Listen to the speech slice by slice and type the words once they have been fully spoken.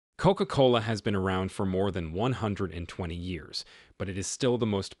Coca-Cola has been around for more than 120 years, but it is still the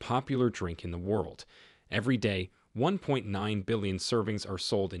most popular drink in the world. Every day, 1.9 billion servings are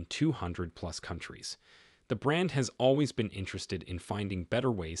sold in 200 plus countries. The brand has always been interested in finding better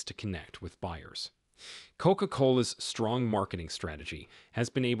ways to connect with buyers. Coca-Cola's strong marketing strategy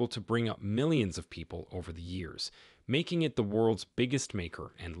has been able to bring up millions of people over the years, making it the world's biggest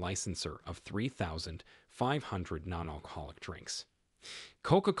maker and licensor of 3,500 non-alcoholic drinks.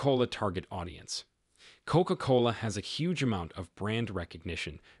 Coca-Cola target audience. Coca-Cola has a huge amount of brand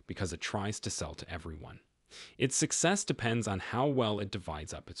recognition because it tries to sell to everyone. Its success depends on how well it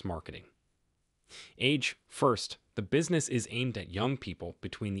divides up its marketing. Age. First, the business is aimed at young people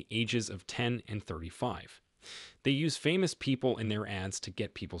between the ages of 10 and 35. They use famous people in their ads to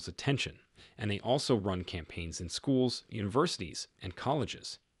get people's attention, and they also run campaigns in schools, universities, and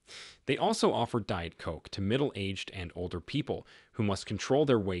colleges. They also offer Diet Coke to middle-aged and older people who must control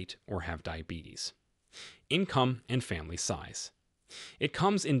their weight or have diabetes. Income and family size. It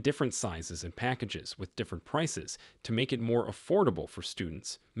comes in different sizes and packages with different prices to make it more affordable for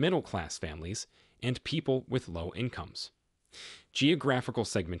students, middle-class families, and people with low incomes. Geographical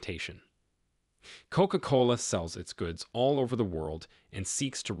segmentation. Coca-Cola sells its goods all over the world and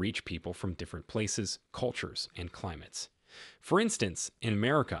seeks to reach people from different places, cultures, and climates. For instance, in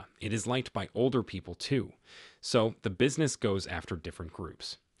America, it is liked by older people too, so the business goes after different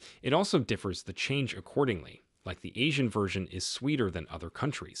groups. It also differs the change accordingly, like the Asian version is sweeter than other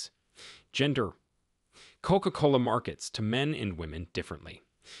countries. Gender. Coca-Cola markets to men and women differently.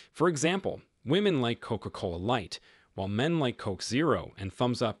 For example, women like Coca-Cola Light, while men like Coke Zero and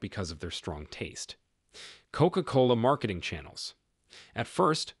Thumbs Up because of their strong taste. Coca-Cola marketing channels. At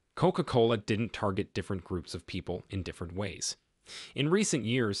first, Coca-Cola didn't target different groups of people in different ways. In recent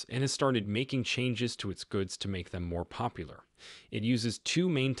years, it has started making changes to its goods to make them more popular. It uses two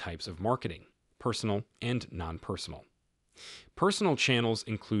main types of marketing: personal and non-personal. Personal channels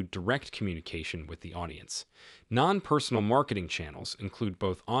include direct communication with the audience. Non-personal marketing channels include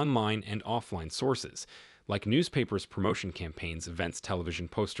both online and offline sources, like newspapers, promotion campaigns, events, television,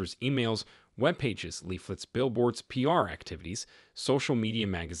 posters, emails, web pages, leaflets, billboards, PR activities, social media,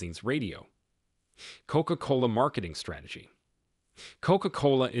 magazines, radio. Coca-Cola marketing strategy.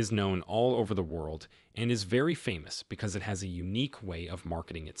 Coca-Cola is known all over the world and is very famous because it has a unique way of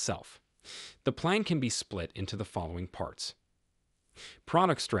marketing itself. The plan can be split into the following parts.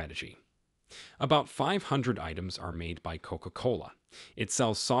 Product strategy. About 500 items are made by Coca-Cola. It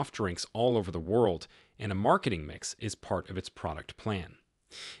sells soft drinks all over the world, and a marketing mix is part of its product plan.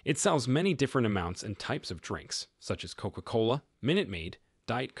 It sells many different amounts and types of drinks, such as Coca-Cola, Minute Maid,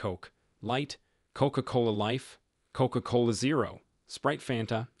 Diet Coke, Light, Coca-Cola Life, Coca-Cola Zero, Sprite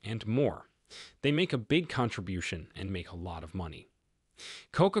Fanta, and more. They make a big contribution and make a lot of money.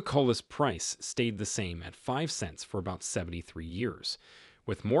 Coca-Cola's price stayed the same at 5 cents for about 73 years.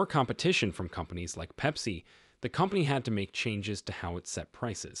 With more competition from companies like Pepsi, the company had to make changes to how it set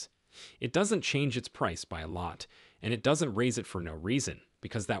prices. It doesn't change its price by a lot, and it doesn't raise it for no reason,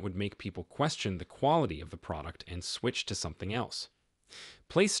 because that would make people question the quality of the product and switch to something else.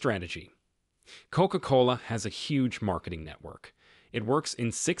 Place strategy. Coca-Cola has a huge marketing network. It works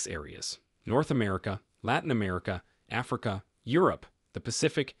in 6 areas: North America, Latin America, Africa, Europe, the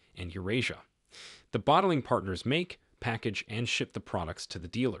Pacific, and Eurasia. The bottling partners make, package, and ship the products to the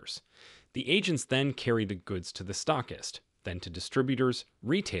dealers. The agents then carry the goods to the stockist, then to distributors,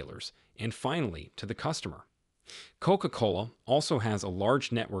 retailers, and finally to the customer. Coca-Cola also has a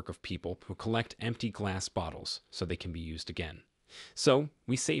large network of people who collect empty glass bottles so they can be used again. So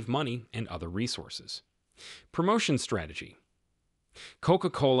we save money and other resources. Promotion strategy.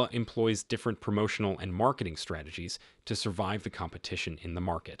 Coca-Cola employs different promotional and marketing strategies to survive the competition in the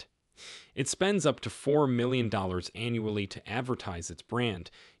market. It spends up to $4 million annually to advertise its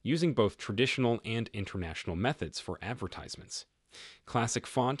brand, using both traditional and international methods for advertisements. Classic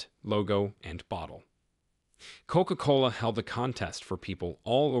font, logo, and bottle. Coca-Cola held a contest for people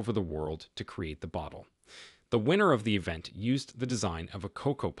all over the world to create the bottle. The winner of the event used the design of a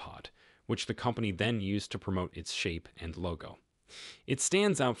cocoa pod, which the company then used to promote its shape and logo. It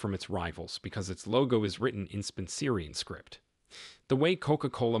stands out from its rivals because its logo is written in Spencerian script. The way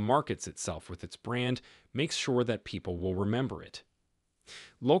Coca-Cola markets itself with its brand makes sure that people will remember it.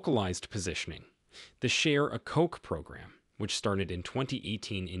 Localized positioning. The Share a Coke program, which started in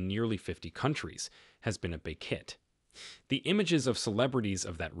 2018 in nearly 50 countries, has been a big hit. The images of celebrities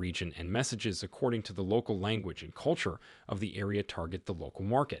of that region and messages according to the local language and culture of the area target the local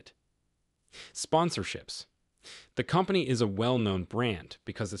market. Sponsorships. The company is a well-known brand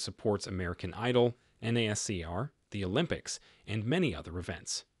because it supports American Idol, NASCAR, the Olympics, and many other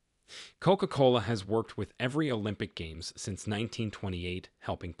events. Coca-Cola has worked with every Olympic Games since 1928,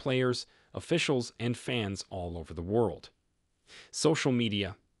 helping players, officials, and fans all over the world. Social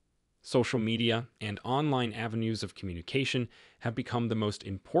media. Social media and online avenues of communication have become the most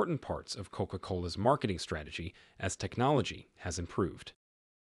important parts of Coca-Cola's marketing strategy as technology has improved.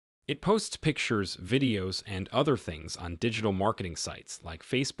 It posts pictures, videos, and other things on digital marketing sites like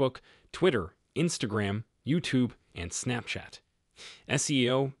Facebook, Twitter, Instagram, YouTube, and Snapchat.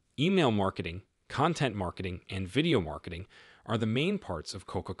 SEO, email marketing, content marketing, and video marketing are the main parts of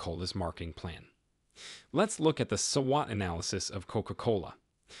Coca-Cola's marketing plan. Let's look at the SWOT analysis of Coca-Cola.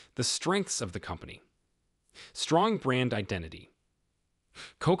 The strengths of the company. Strong brand identity.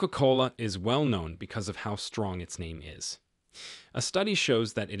 Coca-Cola is well known because of how strong its name is. A study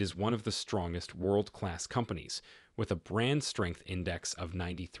shows that it is one of the strongest world-class companies, with a brand strength index of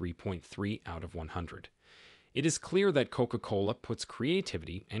 93.3 out of 100. It is clear that Coca-Cola puts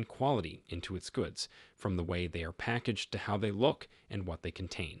creativity and quality into its goods, from the way they are packaged to how they look and what they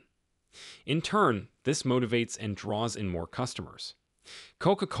contain. In turn, this motivates and draws in more customers.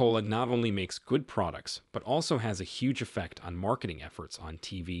 Coca-Cola not only makes good products, but also has a huge effect on marketing efforts on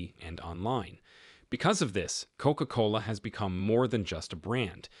TV and online. Because of this, Coca-Cola has become more than just a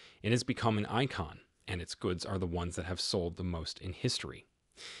brand. It has become an icon, and its goods are the ones that have sold the most in history.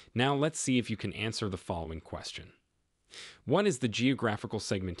 Now let's see if you can answer the following question. What is the geographical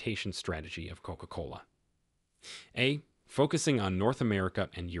segmentation strategy of Coca-Cola? A. Focusing on North America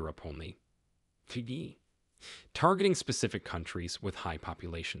and Europe only. B. Targeting specific countries with high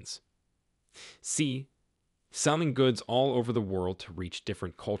populations. C. Selling goods all over the world to reach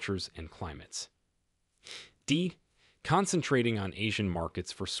different cultures and climates. D. Concentrating on Asian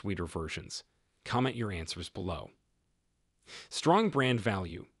markets for sweeter versions. Comment your answers below. Strong brand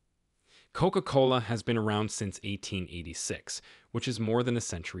value. Coca-Cola has been around since 1886, which is more than a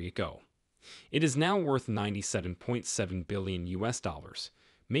century ago. It is now worth $97.7 billion US,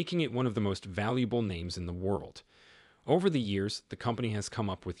 making it one of the most valuable names in the world. Over the years, the company has come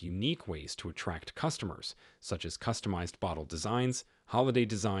up with unique ways to attract customers, such as customized bottle designs, holiday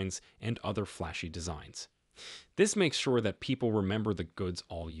designs, and other flashy designs. This makes sure that people remember the goods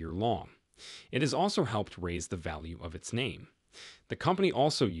all year long. It has also helped raise the value of its name. The company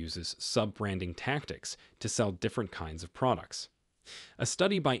also uses sub-branding tactics to sell different kinds of products. A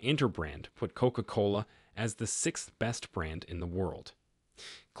study by Interbrand put Coca-Cola as the 6th best brand in the world.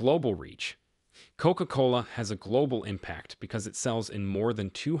 Global reach. Coca-Cola has a global impact because it sells in more than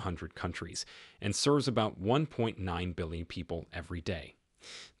 200 countries and serves about 1.9 billion people every day.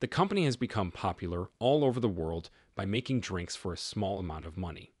 The company has become popular all over the world by making drinks for a small amount of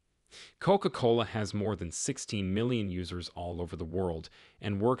money. Coca-Cola has more than 16 million users all over the world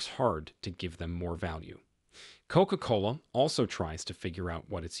and works hard to give them more value. Coca-Cola also tries to figure out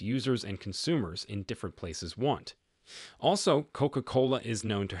what its users and consumers in different places want. Also, Coca-Cola is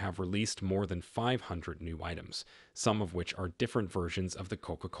known to have released more than 500 new items, some of which are different versions of the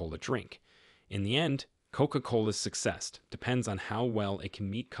Coca-Cola drink. In the end, Coca-Cola's success depends on how well it can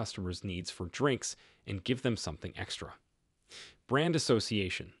meet customers' needs for drinks and give them something extra. Brand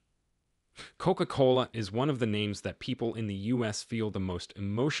association. Coca-Cola is one of the names that people in the US feel the most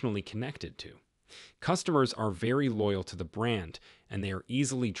emotionally connected to. Customers are very loyal to the brand, and they are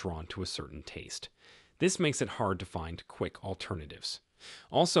easily drawn to a certain taste. This makes it hard to find quick alternatives.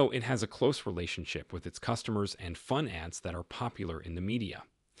 Also, it has a close relationship with its customers and fun ads that are popular in the media.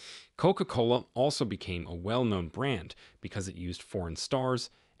 Coca-Cola also became a well-known brand because it used foreign stars,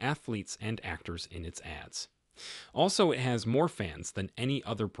 athletes, and actors in its ads. Also, it has more fans than any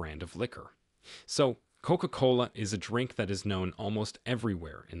other brand of liquor. So, Coca-Cola is a drink that is known almost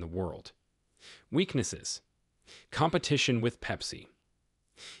everywhere in the world. Weaknesses. Competition with Pepsi.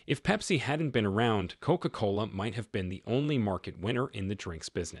 If Pepsi hadn't been around, Coca-Cola might have been the only market winner in the drinks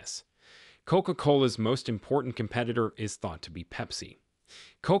business. Coca-Cola's most important competitor is thought to be Pepsi.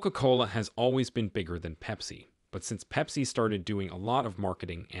 Coca-Cola has always been bigger than Pepsi, but since Pepsi started doing a lot of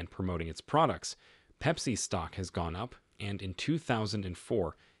marketing and promoting its products, Pepsi's stock has gone up, and in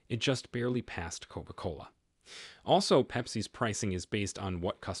 2004, it just barely passed Coca-Cola. Also, Pepsi's pricing is based on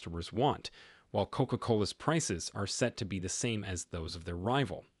what customers want, while Coca-Cola's prices are set to be the same as those of their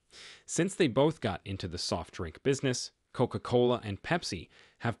rival. Since they both got into the soft drink business, Coca-Cola and Pepsi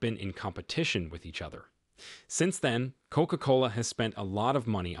have been in competition with each other. Since then, Coca-Cola has spent a lot of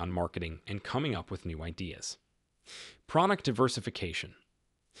money on marketing and coming up with new ideas. Product diversification.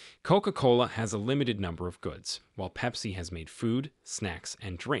 Coca-Cola has a limited number of goods, while Pepsi has made food, snacks,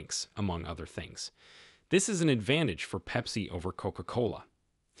 and drinks, among other things. This is an advantage for Pepsi over Coca-Cola.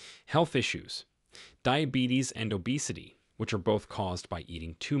 Health issues. Diabetes and obesity, which are both caused by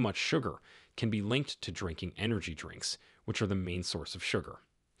eating too much sugar, can be linked to drinking energy drinks, which are the main source of sugar.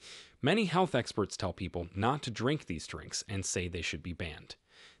 Many health experts tell people not to drink these drinks and say they should be banned.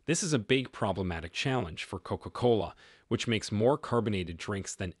 This is a big problematic challenge for Coca-Cola, which makes more carbonated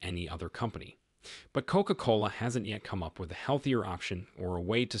drinks than any other company. But Coca-Cola hasn't yet come up with a healthier option or a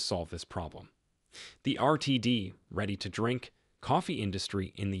way to solve this problem. The RTD, ready-to-drink, coffee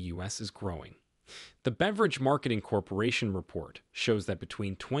industry in the US is growing. The Beverage Marketing Corporation report shows that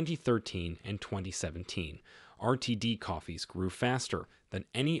between 2013 and 2017, RTD coffees grew faster than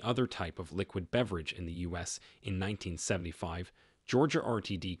any other type of liquid beverage in the US. In 1975, Georgia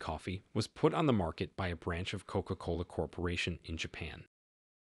RTD coffee was put on the market by a branch of Coca-Cola Corporation in Japan.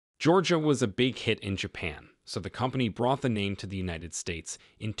 Georgia was a big hit in Japan, so the company brought the name to the United States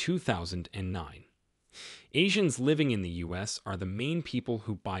in 2009. Asians living in the US are the main people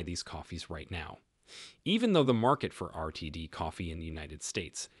who buy these coffees right now. Even though the market for RTD coffee in the United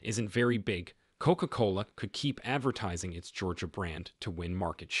States isn't very big, Coca-Cola could keep advertising its Georgia brand to win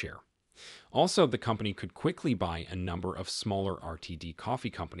market share. Also, the company could quickly buy a number of smaller RTD coffee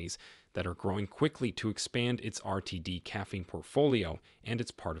companies that are growing quickly to expand its RTD caffeine portfolio and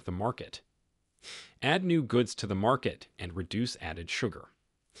its part of the market. Add new goods to the market and reduce added sugar.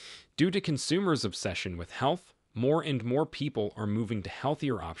 Due to consumers' obsession with health, more and more people are moving to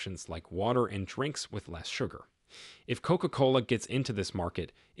healthier options like water and drinks with less sugar. If Coca-Cola gets into this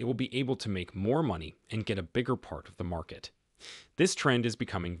market, it will be able to make more money and get a bigger part of the market. This trend is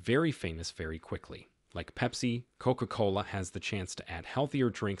becoming very famous very quickly. Like Pepsi, Coca-Cola has the chance to add healthier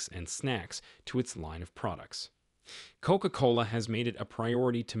drinks and snacks to its line of products. Coca-Cola has made it a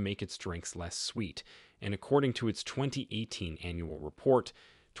priority to make its drinks less sweet, and according to its 2018 annual report,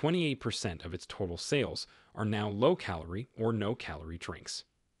 28% of its total sales are now low-calorie or no-calorie drinks.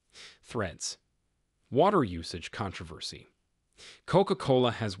 Threads. Water usage controversy.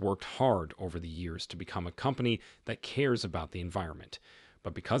 Coca-Cola has worked hard over the years to become a company that cares about the environment,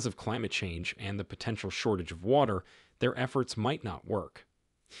 but because of climate change and the potential shortage of water, their efforts might not work.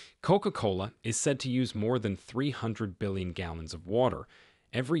 Coca-Cola is said to use more than 300 billion gallons of water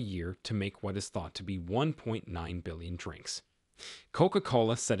every year to make what is thought to be 1.9 billion drinks.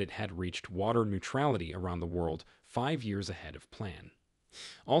 Coca-Cola said it had reached water neutrality around the world 5 years ahead of plan.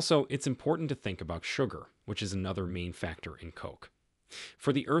 Also, it's important to think about sugar, which is another main factor in Coke.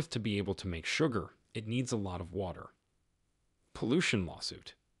 For the earth to be able to make sugar, it needs a lot of water. Pollution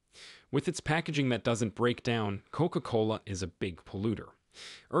lawsuit. With its packaging that doesn't break down, Coca-Cola is a big polluter.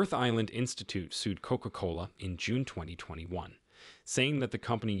 Earth Island Institute sued Coca-Cola in June 2021, saying that the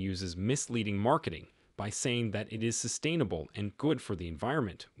company uses misleading marketing by saying that it is sustainable and good for the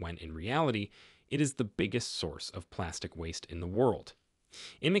environment, when in reality, it is the biggest source of plastic waste in the world.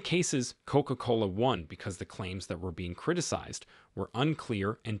 In the cases, Coca-Cola won because the claims that were being criticized were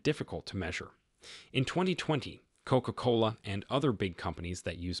unclear and difficult to measure. In 2020, Coca-Cola and other big companies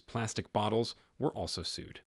that use plastic bottles were also sued.